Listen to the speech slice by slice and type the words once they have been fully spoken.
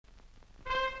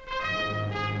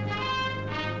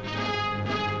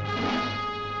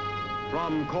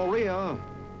From Korea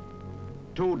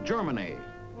to Germany.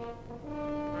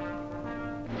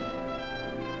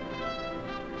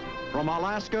 From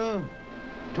Alaska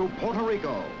to Puerto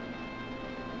Rico.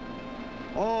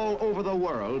 All over the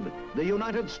world, the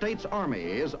United States Army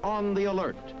is on the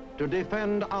alert to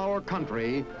defend our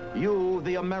country, you,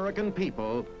 the American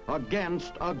people,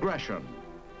 against aggression.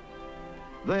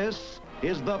 This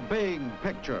is The Big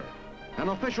Picture, an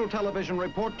official television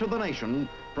report to the nation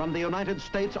from the United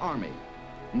States Army.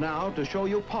 Now, to show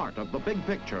you part of the big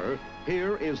picture,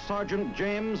 here is Sergeant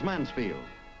James Mansfield.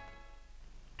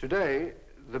 Today,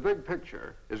 The Big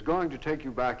Picture is going to take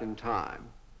you back in time,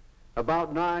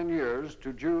 about 9 years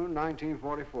to June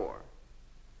 1944,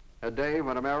 a day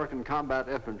when American combat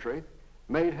infantry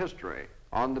made history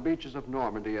on the beaches of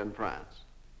Normandy in France.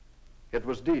 It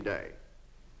was D-Day,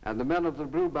 and the men of the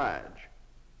Blue Badge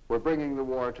were bringing the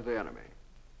war to the enemy.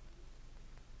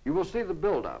 You will see the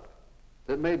buildup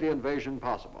that made the invasion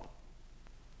possible,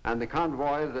 and the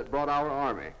convoy that brought our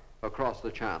army across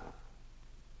the channel.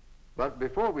 But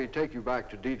before we take you back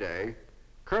to D-Day,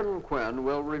 Colonel Quinn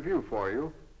will review for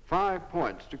you 5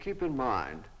 points to keep in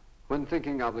mind when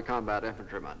thinking of the combat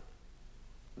infantryman.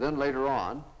 Then later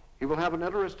on, he will have an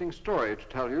interesting story to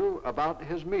tell you about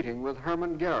his meeting with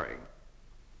Hermann Goering,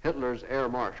 Hitler's air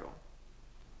marshal.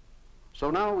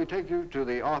 So now we take you to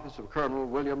the office of Colonel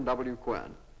William W.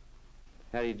 Quinn.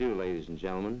 How do you do, ladies and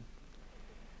gentlemen?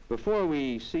 Before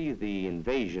we see the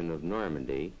invasion of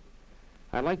Normandy,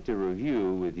 I'd like to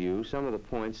review with you some of the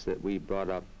points that we brought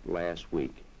up last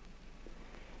week.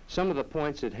 Some of the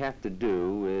points that have to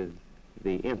do with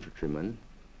the infantryman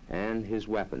and his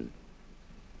weapon.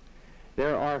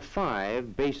 There are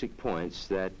 5 basic points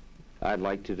that I'd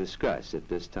like to discuss at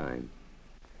this time.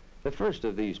 The first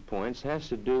of these points has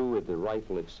to do with the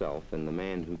rifle itself and the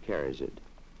man who carries it.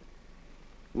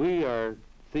 We are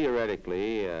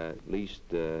theoretically, at least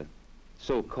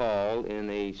so-called, in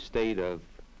a state of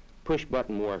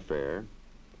push-button warfare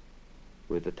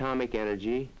with atomic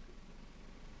energy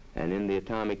and in the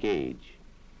atomic age.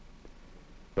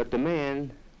 But the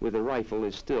man with a rifle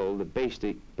is still the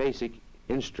basic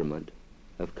instrument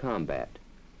of combat.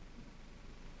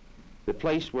 The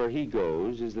place where he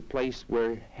goes is the place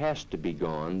where it has to be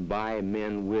gone by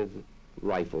men with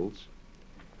rifles.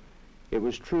 It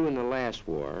was true in the last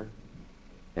war,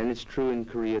 and it's true in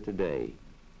Korea today.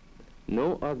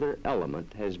 No other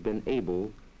element has been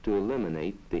able to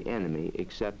eliminate the enemy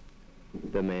except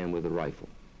the man with the rifle.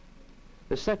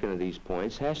 The second of these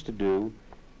points has to do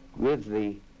with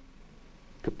the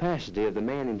capacity of the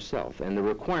man himself and the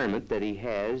requirement that he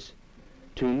has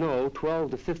to know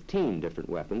 12 to 15 different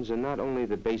weapons, and not only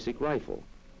the basic rifle,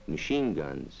 machine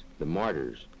guns, the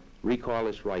mortars,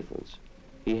 recoilless rifles.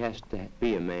 He has to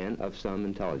be a man of some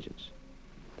intelligence.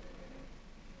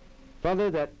 Further,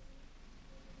 that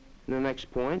the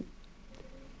next point,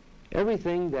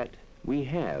 everything that we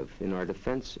have in our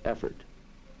defense effort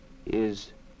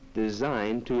is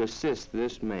designed to assist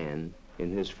this man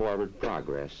in his forward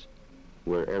progress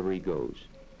wherever he goes.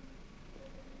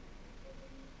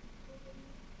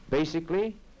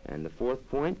 Basically, and the 4th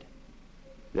point,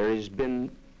 there has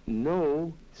been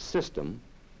no system,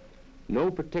 no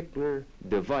particular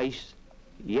device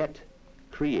yet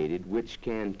created which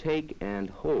can take and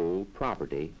hold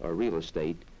property or real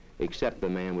estate except the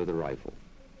man with a rifle.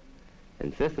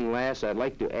 And 5th and last, I'd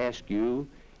like to ask you,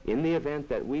 in the event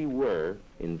that we were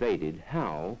invaded,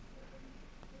 how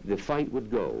the fight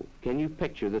would go. Can you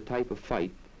picture the type of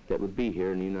fight that would be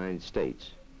here in the United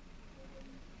States?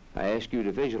 I ask you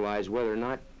to visualize whether or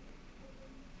not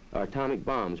our atomic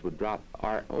bombs would drop,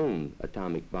 our own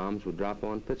atomic bombs would drop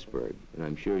on Pittsburgh. And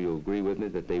I'm sure you'll agree with me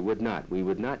that they would not. We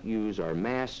would not use our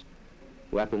mass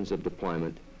weapons of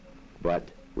deployment, but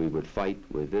we would fight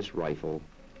with this rifle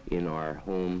in our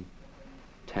home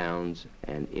towns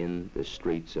and in the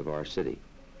streets of our city.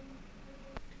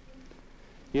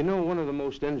 You know, one of the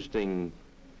most interesting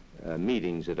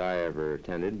meetings that I ever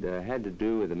attended had to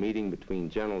do with a meeting between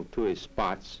General Tui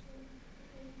Spatz,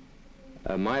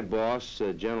 my boss,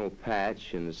 General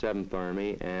Patch in the 7th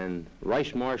Army, and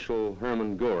Reich Marshal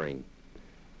Hermann Goering,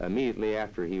 immediately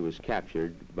after he was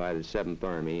captured by the 7th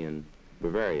Army in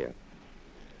Bavaria.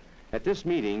 At this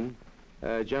meeting,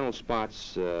 General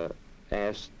Spatz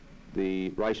asked the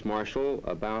Reich Marshal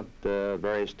about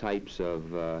various types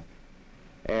of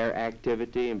air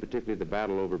activity, and particularly the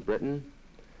battle over Britain.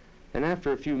 And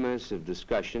after a few minutes of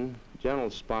discussion, General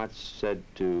Spatz said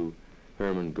to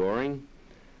Hermann Goering,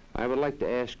 I would like to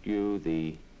ask you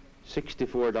the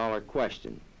 $64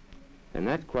 question. And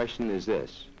that question is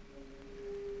this: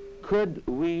 could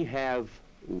we have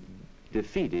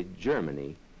defeated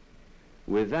Germany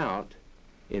without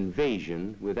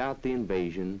invasion without the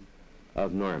invasion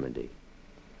of Normandy?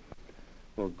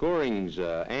 Well, Goring's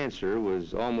answer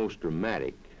was almost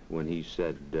dramatic when he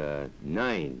said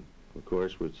nein, of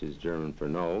course, which is German for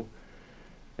no.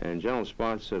 And General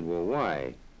Spaatz said, well,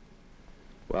 why?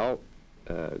 Well,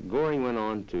 Goring went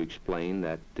on to explain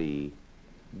that the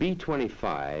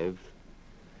B-25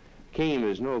 came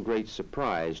as no great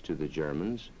surprise to the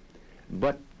Germans,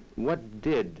 but what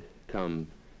did come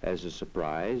as a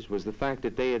surprise was the fact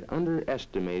that they had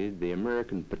underestimated the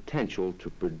American potential to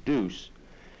produce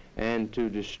and to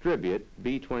distribute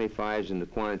B-25s in the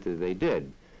quantity they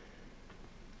did.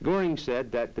 Goring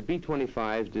said that the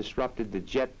B-25s disrupted the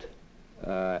jet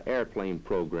airplane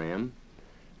program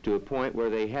to a point where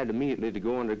they had immediately to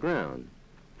go underground.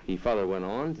 He further went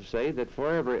on to say that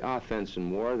for every offense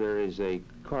in war there is a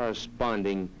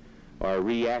corresponding or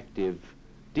reactive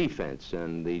defense,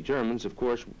 and the Germans, of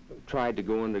course, tried to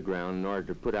go underground in order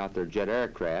to put out their jet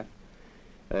aircraft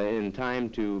in time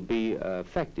to be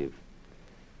effective.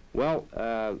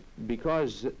 Well,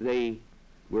 because they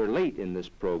were late in this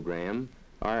program,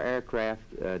 our aircraft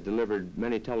delivered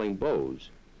many telling blows.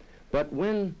 But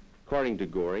when, according to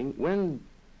Goring, when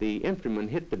the infantrymen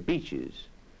hit the beaches,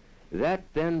 that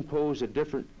then posed a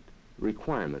different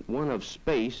requirement, one of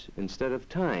space instead of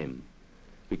time,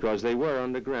 because they were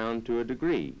underground to a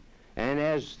degree. And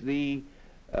as the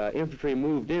infantry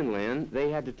moved inland, they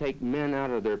had to take men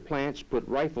out of their plants, put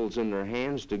rifles in their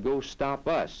hands to go stop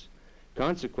us.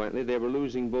 Consequently, they were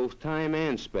losing both time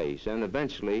and space, and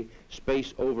eventually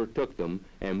space overtook them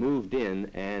and moved in,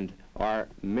 and our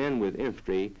men with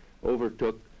infantry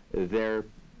overtook their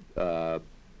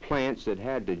plants that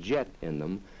had the jet in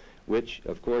them, which,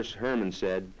 of course, Herman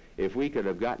said, if we could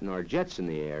have gotten our jets in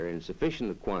the air in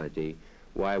sufficient quantity,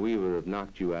 why, we would have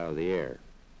knocked you out of the air.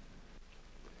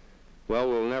 Well,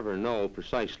 we'll never know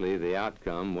precisely the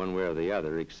outcome one way or the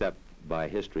other, except by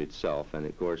history itself, and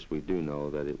of course we do know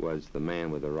that it was the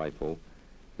man with the rifle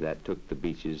that took the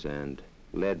beaches and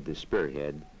led the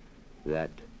spearhead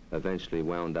that eventually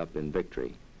wound up in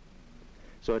victory.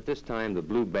 So at this time, the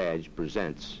blue badge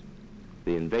presents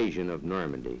the invasion of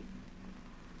Normandy.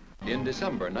 In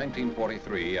December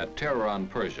 1943, at Tehran,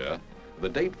 Persia, the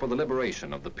date for the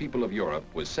liberation of the people of Europe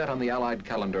was set on the Allied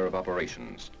calendar of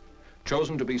operations.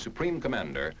 Chosen to be Supreme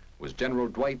Commander was General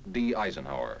Dwight D.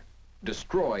 Eisenhower.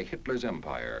 Destroy Hitler's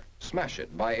empire, smash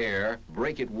it by air,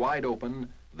 break it wide open,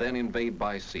 then invade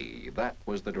by sea. That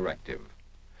was the directive.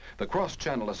 The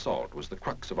cross-channel assault was the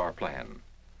crux of our plan.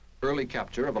 Early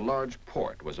capture of a large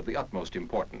port was of the utmost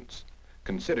importance.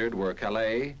 Considered were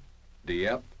Calais,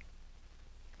 Dieppe,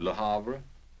 Le Havre,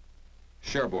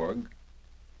 Cherbourg,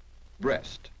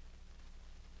 Brest.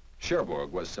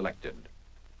 Cherbourg was selected.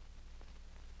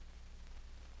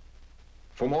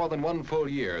 For more than one full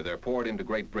year, there poured into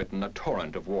Great Britain a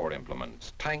torrent of war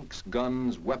implements, tanks,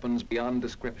 guns, weapons beyond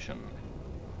description.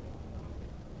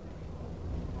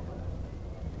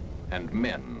 And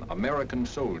men, American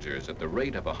soldiers, at the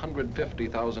rate of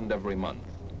 150,000 every month.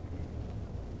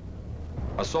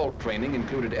 Assault training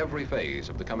included every phase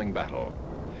of the coming battle.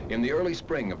 In the early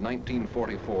spring of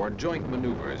 1944, joint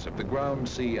maneuvers of the ground,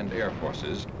 sea, and air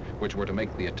forces, which were to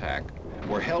make the attack,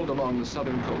 were held along the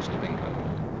southern coast of England.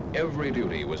 Every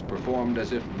duty was performed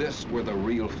as if this were the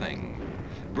real thing.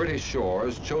 British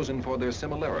shores, chosen for their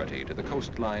similarity to the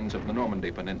coastlines of the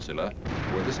Normandy Peninsula,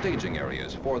 were the staging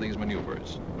areas for these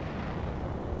maneuvers.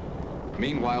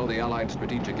 Meanwhile, the Allied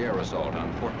strategic air assault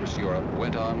on Fortress Europe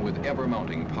went on with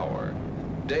ever-mounting power.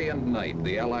 Day and night,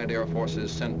 the Allied air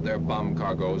forces sent their bomb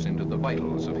cargoes into the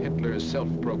vitals of Hitler's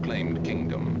self-proclaimed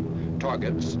kingdom.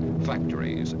 Targets,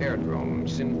 factories,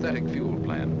 aerodromes, synthetic fuel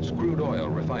plants, crude oil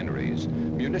refineries,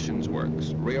 munitions works,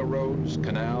 railroads,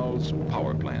 canals,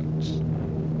 power plants.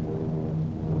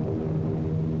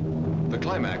 The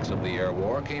climax of the air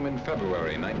war came in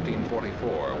February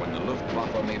 1944, when the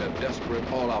Luftwaffe made a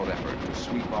desperate all-out effort to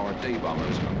sweep our day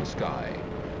bombers from the sky.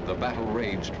 The battle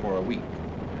raged for a week.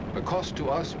 The cost to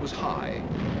us was high,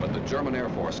 but the German Air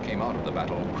Force came out of the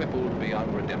battle crippled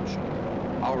beyond redemption.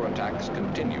 Our attacks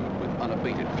continued with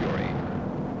unabated fury.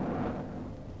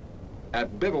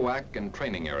 At bivouac and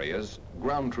training areas,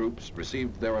 ground troops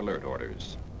received their alert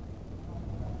orders.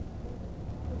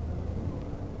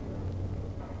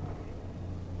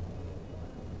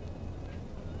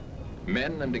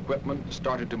 Men and equipment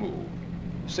started to move.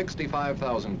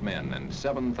 65,000 men and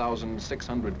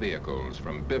 7,600 vehicles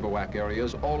from bivouac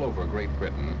areas all over Great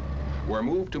Britain were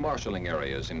moved to marshalling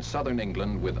areas in southern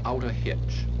England without a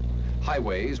hitch.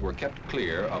 Highways were kept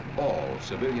clear of all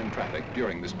civilian traffic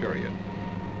during this period.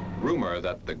 Rumor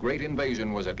that the great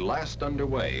invasion was at last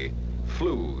underway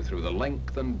flew through the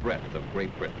length and breadth of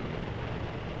Great Britain.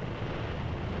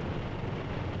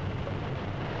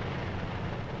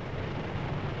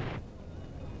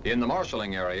 In the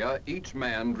marshalling area, each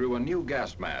man drew a new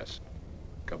gas mask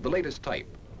of the latest type,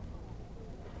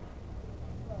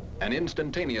 an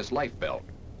instantaneous life belt.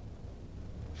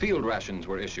 Field rations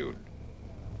were issued,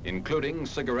 including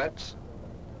cigarettes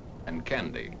and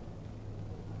candy.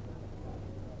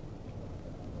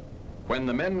 When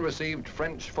the men received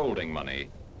French folding money,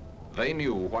 they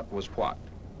knew what was what.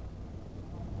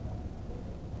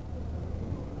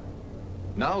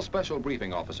 Now special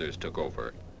briefing officers took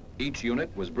over. Each unit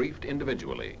was briefed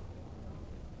individually.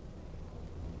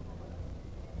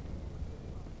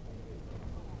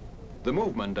 The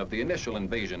movement of the initial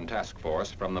invasion task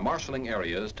force from the marshalling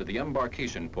areas to the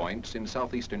embarkation points in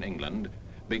southeastern England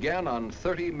began on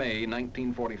 30 May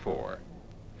 1944.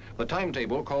 The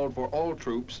timetable called for all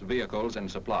troops, vehicles,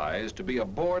 and supplies to be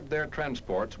aboard their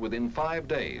transports within 5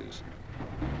 days.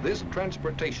 This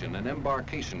transportation and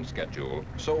embarkation schedule,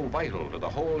 so vital to the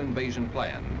whole invasion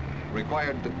plan,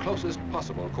 required the closest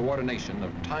possible coordination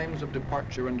of times of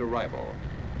departure and arrival.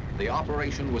 The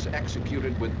operation was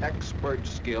executed with expert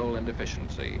skill and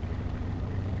efficiency.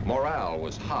 Morale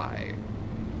was high.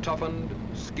 Toughened,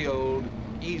 skilled,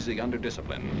 easy under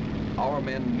discipline, our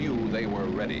men knew they were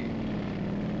ready.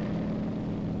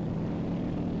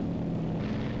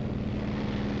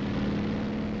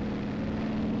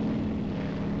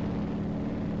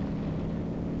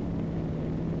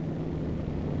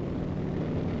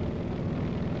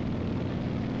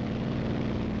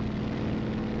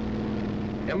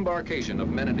 Embarkation of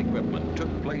men and equipment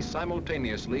took place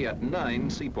simultaneously at 9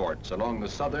 seaports along the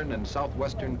southern and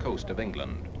southwestern coast of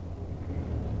England.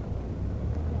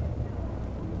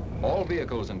 All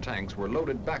vehicles and tanks were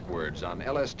loaded backwards on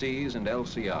LSTs and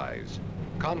LCIs.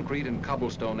 Concrete and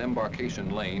cobblestone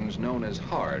embarkation lanes known as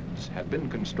hards had been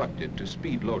constructed to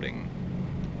speed loading.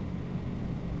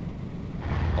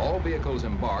 All vehicles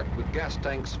embarked with gas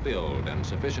tanks filled and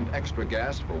sufficient extra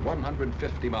gas for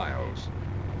 150 miles.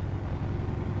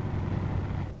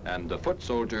 And the foot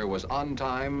soldier was on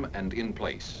time and in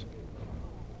place.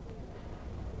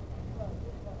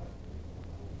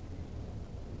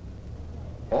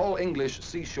 All English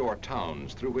seashore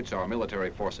towns through which our military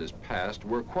forces passed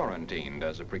were quarantined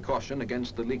as a precaution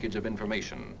against the leakage of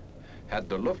information. Had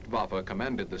the Luftwaffe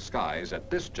commanded the skies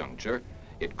at this juncture,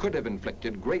 it could have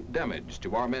inflicted great damage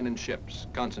to our men and ships,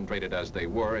 concentrated as they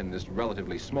were in this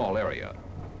relatively small area.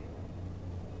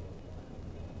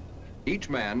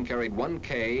 Each man carried 1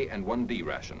 K and 1 D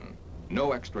ration.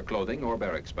 No extra clothing or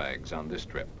barracks bags on this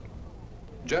trip.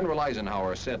 General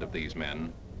Eisenhower said of these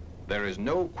men, "There is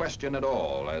no question at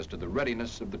all as to the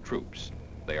readiness of the troops.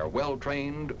 They are well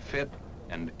trained, fit,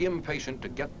 and impatient to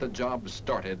get the job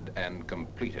started and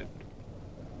completed."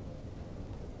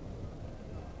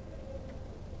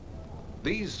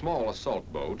 These small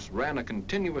assault boats ran a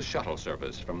continuous shuttle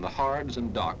service from the hards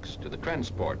and docks to the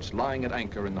transports lying at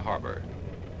anchor in the harbor.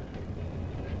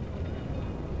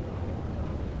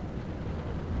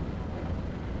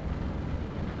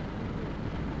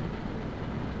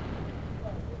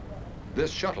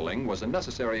 This shuttling was a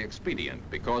necessary expedient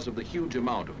because of the huge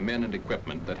amount of men and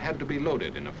equipment that had to be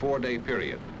loaded in a 4-day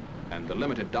period and the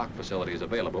limited dock facilities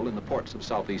available in the ports of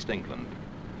southeast England.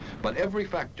 But every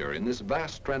factor in this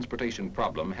vast transportation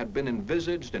problem had been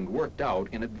envisaged and worked out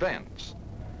in advance.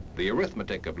 The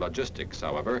arithmetic of logistics,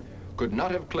 however, could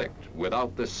not have clicked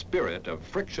without the spirit of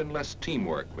frictionless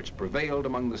teamwork which prevailed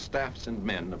among the staffs and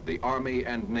men of the Army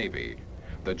and Navy.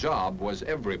 The job was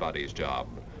everybody's job.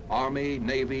 Army,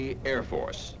 Navy, Air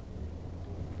Force.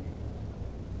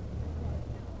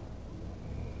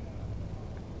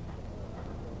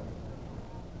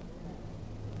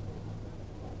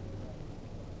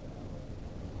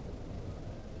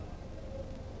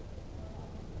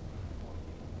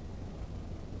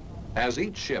 As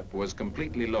each ship was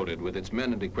completely loaded with its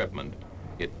men and equipment,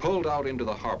 it pulled out into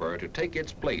the harbor to take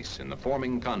its place in the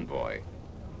forming convoy.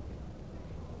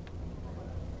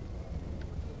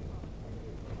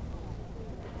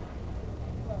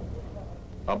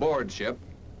 Aboard ship,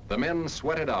 the men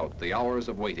sweated out the hours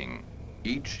of waiting,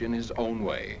 each in his own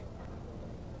way.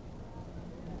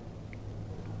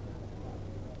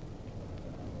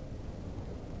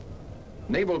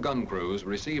 Naval gun crews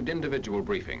received individual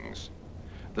briefings.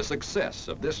 The success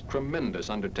of this tremendous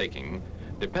undertaking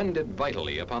depended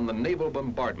vitally upon the naval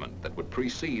bombardment that would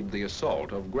precede the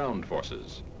assault of ground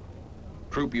forces.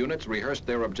 Troop units rehearsed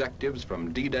their objectives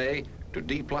from D-Day to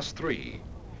D+3.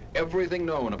 Everything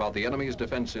known about the enemy's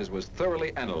defenses was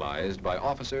thoroughly analyzed by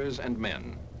officers and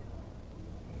men.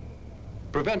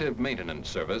 Preventive maintenance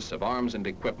service of arms and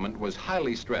equipment was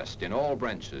highly stressed in all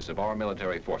branches of our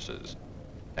military forces.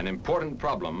 An important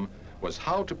problem was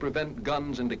how to prevent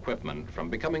guns and equipment from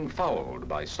becoming fouled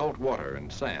by salt water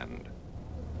and sand.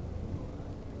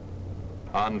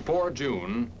 On 4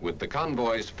 June, with the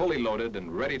convoys fully loaded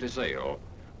and ready to sail,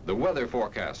 the weather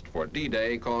forecast for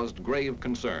D-Day caused grave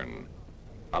concern.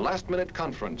 A last-minute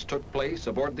conference took place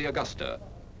aboard the Augusta.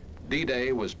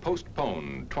 D-Day was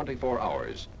postponed 24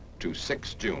 hours to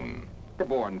 6 June.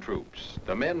 Airborne troops,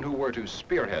 the men who were to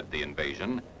spearhead the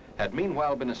invasion, had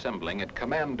meanwhile been assembling at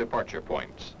command departure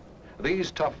points.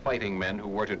 These tough fighting men who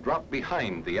were to drop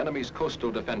behind the enemy's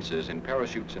coastal defenses in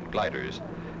parachutes and gliders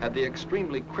had the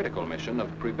extremely critical mission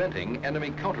of preventing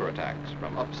enemy counterattacks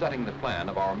from upsetting the plan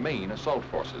of our main assault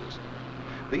forces.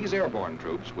 These airborne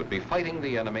troops would be fighting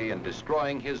the enemy and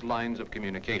destroying his lines of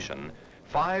communication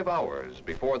 5 hours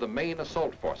before the main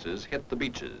assault forces hit the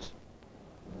beaches.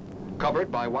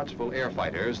 Covered by watchful air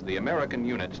fighters, the American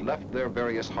units left their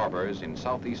various harbors in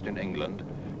southeastern England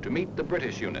to meet the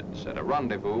British units at a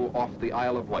rendezvous off the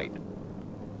Isle of Wight.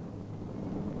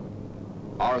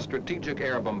 Our strategic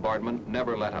air bombardment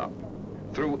never let up.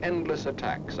 Through endless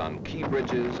attacks on key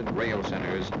bridges and rail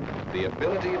centers, the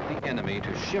ability of the enemy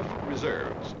to shift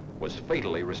reserves was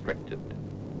fatally restricted.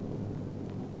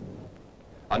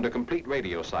 Under complete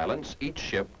radio silence, each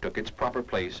ship took its proper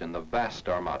place in the vast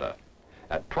armada.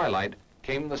 At twilight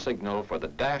came the signal for the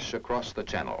dash across the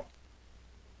channel.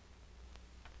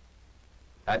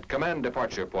 At command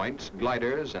departure points,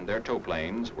 gliders and their tow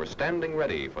planes were standing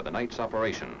ready for the night's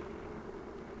operation.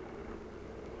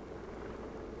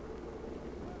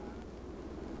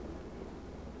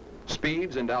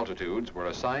 Speeds and altitudes were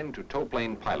assigned to tow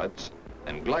plane pilots,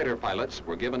 and glider pilots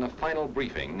were given a final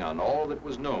briefing on all that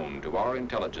was known to our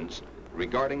intelligence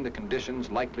regarding the conditions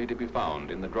likely to be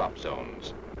found in the drop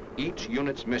zones. Each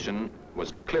unit's mission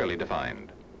was clearly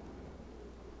defined.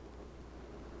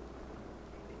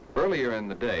 Earlier in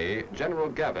the day, General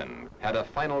Gavin had a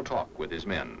final talk with his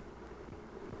men.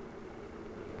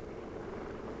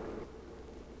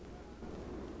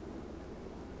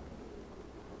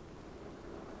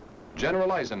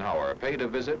 General Eisenhower paid a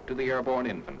visit to the airborne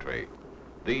infantry.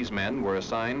 These men were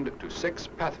assigned to 6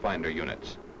 Pathfinder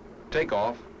units.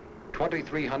 Takeoff,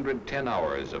 2,310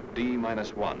 hours of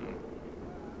D-1.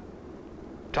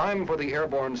 Time for the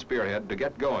airborne spearhead to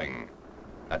get going.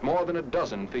 At more than a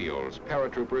dozen fields,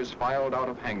 paratroopers filed out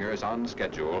of hangars on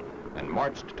schedule and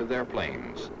marched to their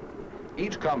planes.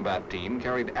 Each combat team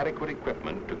carried adequate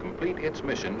equipment to complete its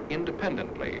mission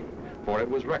independently, for it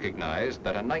was recognized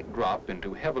that a night drop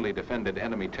into heavily defended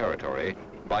enemy territory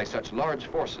by such large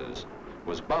forces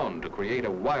was bound to create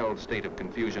a wild state of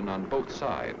confusion on both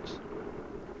sides.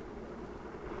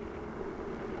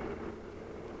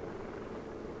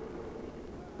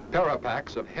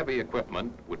 Parapacks of heavy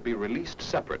equipment would be released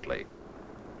separately.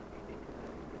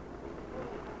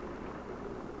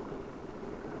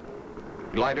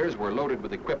 Gliders were loaded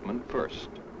with equipment first.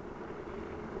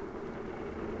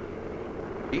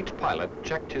 Each pilot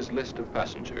checked his list of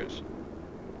passengers.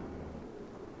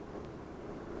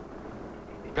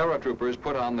 Paratroopers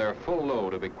put on their full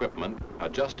load of equipment,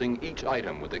 adjusting each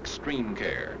item with extreme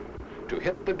care. To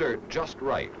hit the dirt just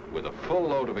right with a full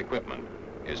load of equipment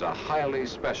is a highly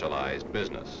specialized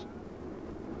business.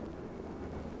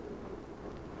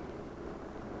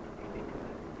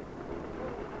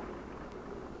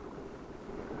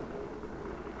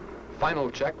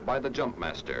 Final check by the jump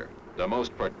master, the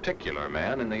most particular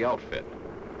man in the outfit.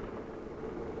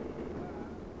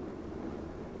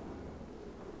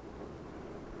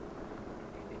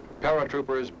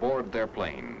 Paratroopers board their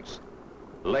planes.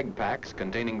 Leg packs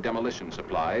containing demolition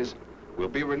supplies will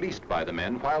be released by the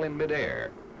men while in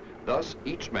midair. Thus,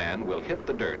 each man will hit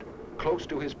the dirt close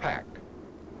to his pack.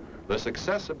 The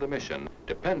success of the mission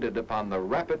depended upon the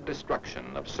rapid destruction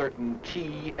of certain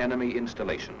key enemy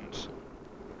installations.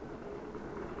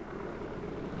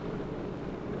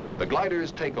 The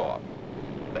gliders take off.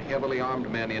 The heavily armed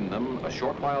men in them, a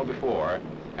short while before,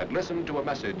 had listened to a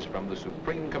message from the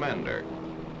Supreme Commander.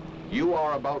 You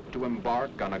are about to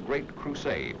embark on a great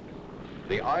crusade.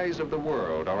 The eyes of the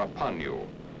world are upon you,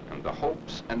 and the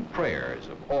hopes and prayers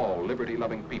of all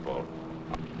liberty-loving people.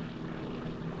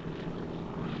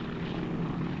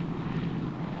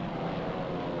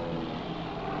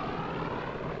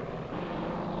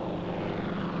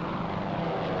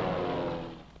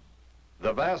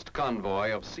 The vast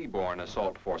convoy of seaborne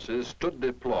assault forces stood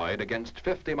deployed against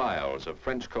 50 miles of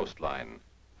French coastline.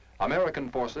 American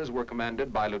forces were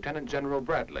commanded by Lieutenant General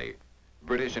Bradley.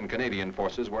 British and Canadian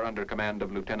forces were under command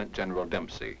of Lieutenant General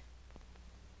Dempsey.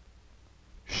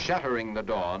 Shattering the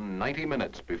dawn 90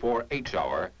 minutes before H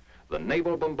hour, the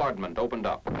naval bombardment opened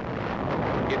up.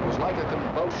 It was like a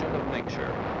convulsion of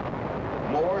nature.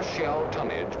 More shell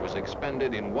tonnage was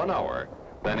expended in 1 hour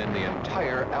than in the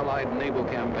entire Allied naval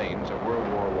campaigns of World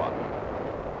War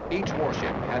I. Each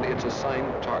warship had its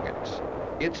assigned targets,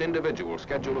 its individual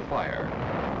schedule of fire.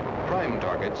 Prime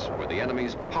targets were the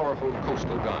enemy's powerful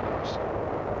coastal guns.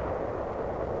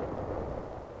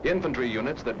 Infantry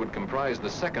units that would comprise the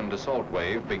second assault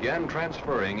wave began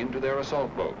transferring into their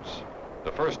assault boats.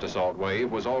 The first assault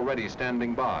wave was already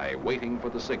standing by, waiting for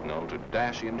the signal to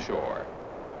dash inshore.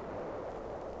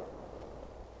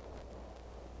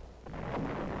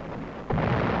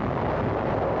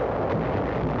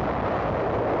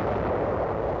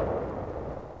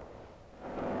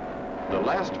 The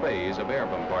last phase of air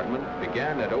bombardment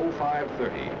began at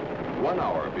 0530, 1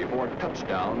 hour before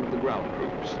touchdown of the ground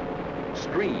troops.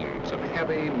 Streams of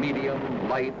heavy, medium,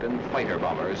 light, and fighter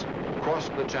bombers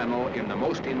crossed the channel in the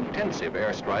most intensive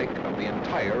airstrike of the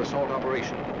entire assault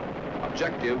operation.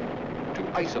 Objective, to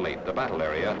isolate the battle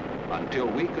area until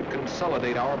we could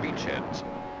consolidate our beachheads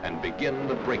and begin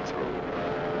the breakthrough.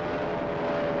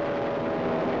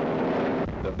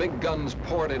 The big guns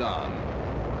poured it on.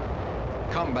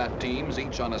 Combat teams,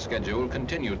 each on a schedule,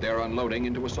 continued their unloading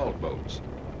into assault boats.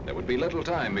 There would be little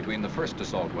time between the first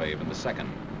assault wave and the second.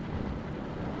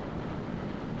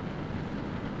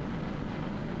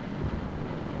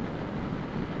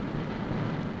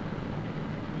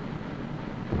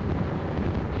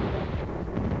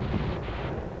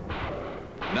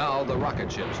 Now the rocket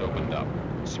ships opened up,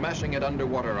 smashing at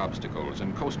underwater obstacles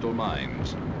and coastal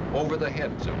mines, over the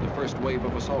heads of the first wave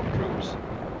of assault troops,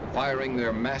 firing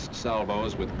their massed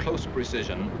salvos with close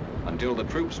precision until the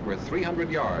troops were 300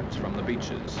 yards from the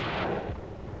beaches.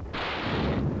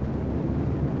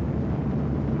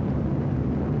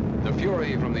 The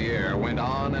fury from the air went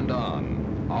on and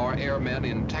on. Our airmen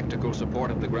in tactical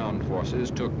support of the ground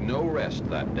forces took no rest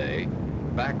that day.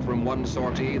 Back from one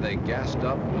sortie, they gassed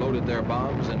up, loaded their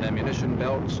bombs and ammunition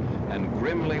belts, and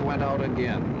grimly went out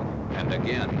again and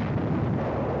again.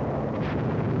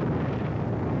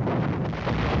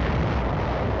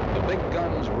 The big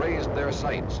guns raised their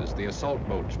sights as the assault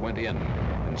boats went in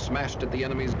and smashed at the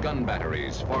enemy's gun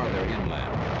batteries farther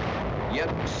inland. Yet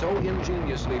so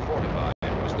ingeniously fortified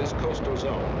was this coastal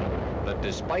zone that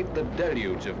despite the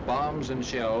deluge of bombs and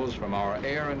shells from our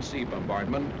air and sea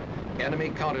bombardment, enemy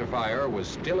counterfire was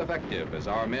still effective as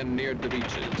our men neared the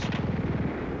beaches.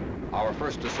 Our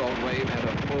first assault wave had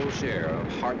a full share of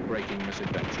heartbreaking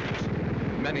misadventures.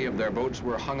 Many of their boats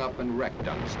were hung up and wrecked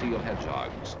on steel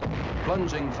hedgehogs.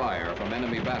 Plunging fire from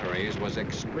enemy batteries was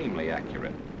extremely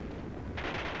accurate.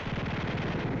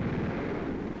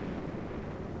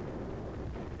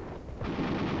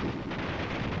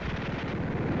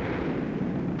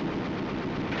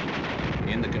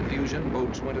 In the confusion,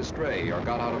 boats went astray or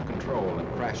got out of control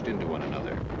and crashed into one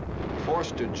another.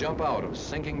 Forced to jump out of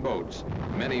sinking boats,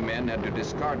 many men had to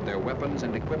discard their weapons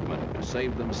and equipment to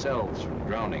save themselves from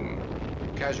drowning.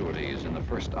 Casualties in the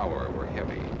first hour were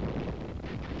heavy.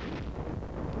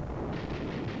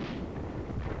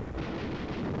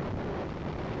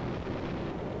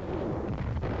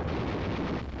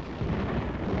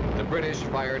 The British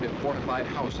fired at fortified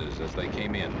houses as they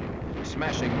came in,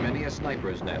 smashing many a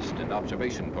sniper's nest and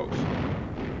observation post.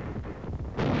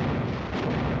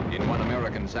 In one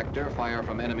American sector, fire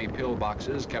from enemy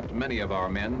pillboxes kept many of our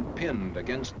men pinned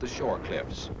against the shore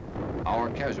cliffs. Our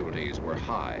casualties were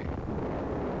high.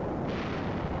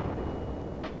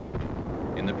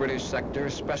 In the British sector,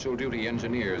 special duty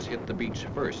engineers hit the beach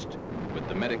first, with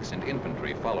the medics and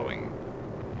infantry following.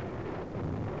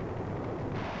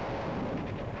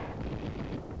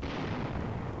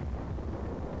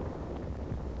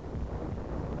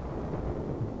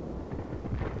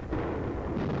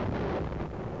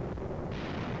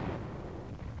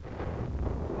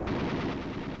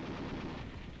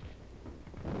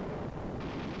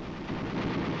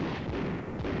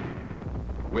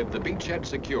 With the beachhead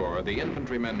secure, the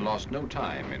infantrymen lost no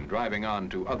time in driving on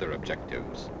to other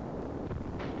objectives.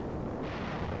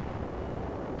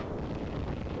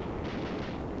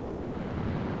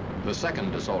 The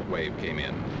second assault wave came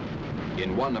in.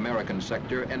 In one American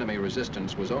sector, enemy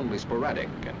resistance was only sporadic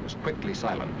and was quickly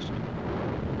silenced.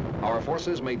 Our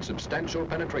forces made substantial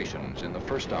penetrations in the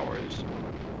first hours.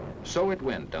 So it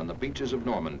went on the beaches of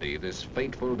Normandy this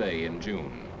fateful day in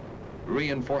June.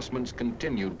 Reinforcements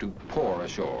continued to pour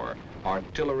ashore.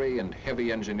 Artillery and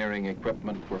heavy engineering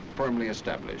equipment were firmly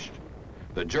established.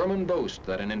 The German boast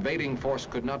that an invading force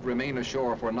could not remain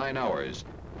ashore for 9 hours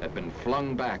had been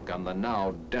flung back on the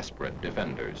now desperate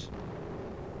defenders.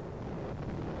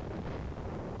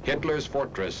 Hitler's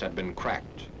fortress had been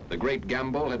cracked. The great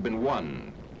gamble had been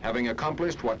won. Having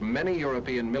accomplished what many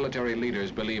European military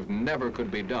leaders believed never could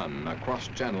be done, a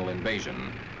cross-channel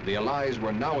invasion, the Allies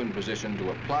were now in position to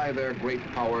apply their great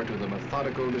power to the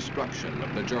methodical destruction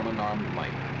of the German armed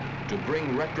might, to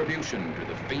bring retribution to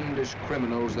the fiendish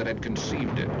criminals that had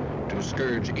conceived it, to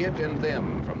scourge it and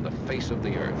them from the face of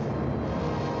the earth.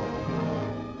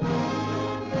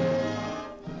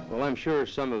 Well, I'm sure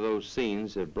some of those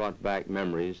scenes have brought back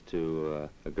memories to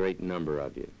a great number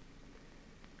of you.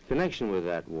 In connection with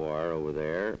that war over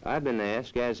there, I've been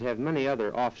asked, as have many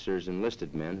other officers and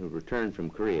enlisted men who returned from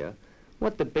Korea,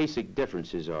 what the basic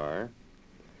differences are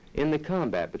in the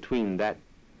combat between that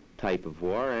type of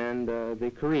war and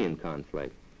the Korean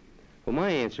conflict. Well, my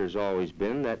answer has always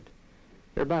been that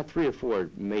there are about 3 or 4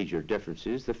 major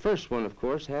differences. The first one, of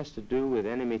course, has to do with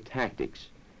enemy tactics.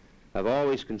 I've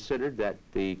always considered that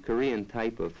the Korean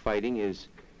type of fighting is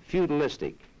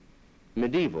feudalistic,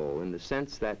 medieval, in the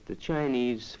sense that the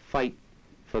Chinese fight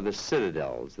for the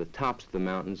citadels, the tops of the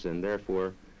mountains, and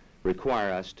therefore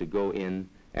require us to go in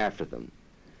after them.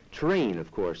 Terrain, of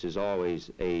course, is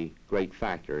always a great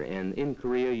factor, and in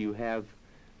Korea you have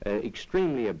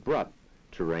extremely abrupt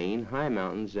terrain, high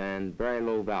mountains and very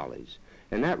low valleys.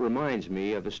 And that reminds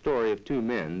me of a story of 2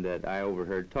 men that I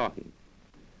overheard talking.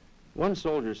 One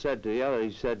soldier said to the other,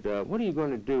 he said, what are you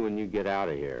going to do when you get out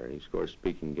of here? He's, of course,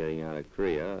 speaking getting out of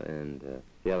Korea, and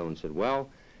the other one said, well,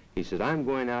 he said, I'm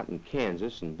going out in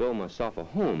Kansas and build myself a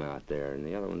home out there. And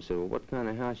the other one said, well, what kind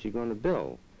of house are you going to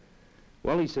build?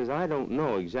 Well, he says, I don't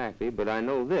know exactly, but I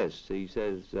know this. He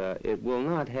says, it will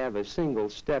not have a single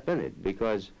step in it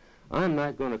because I'm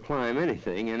not going to climb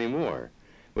anything anymore,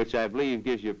 which I believe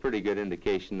gives you a pretty good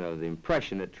indication of the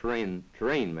impression that terrain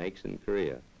makes in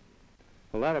Korea.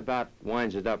 Well, that about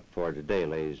winds it up for today,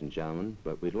 ladies and gentlemen,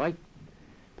 but we'd like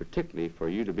particularly for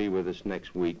you to be with us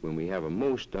next week when we have a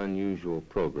most unusual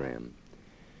program.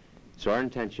 It's our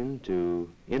intention to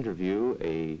interview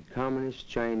a communist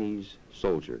Chinese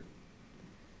soldier.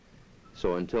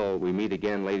 So until we meet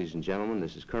again, ladies and gentlemen,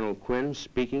 this is Colonel Quinn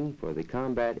speaking for the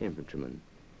combat infantrymen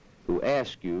who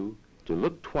ask you to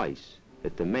look twice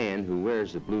at the man who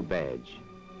wears the blue badge,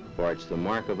 for it's the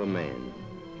mark of a man.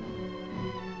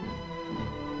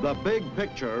 The Big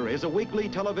Picture is a weekly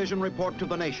television report to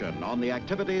the nation on the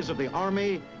activities of the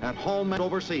Army at home and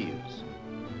overseas.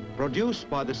 Produced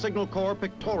by the Signal Corps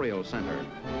Pictorial Center.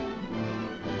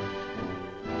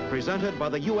 Presented by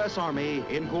the U.S. Army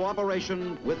in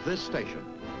cooperation with this station.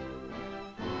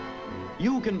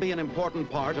 You can be an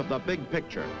important part of the big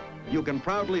picture. You can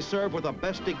proudly serve with the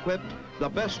best equipped, the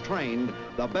best trained,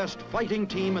 the best fighting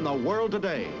team in the world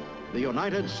today, the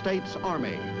United States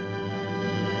Army.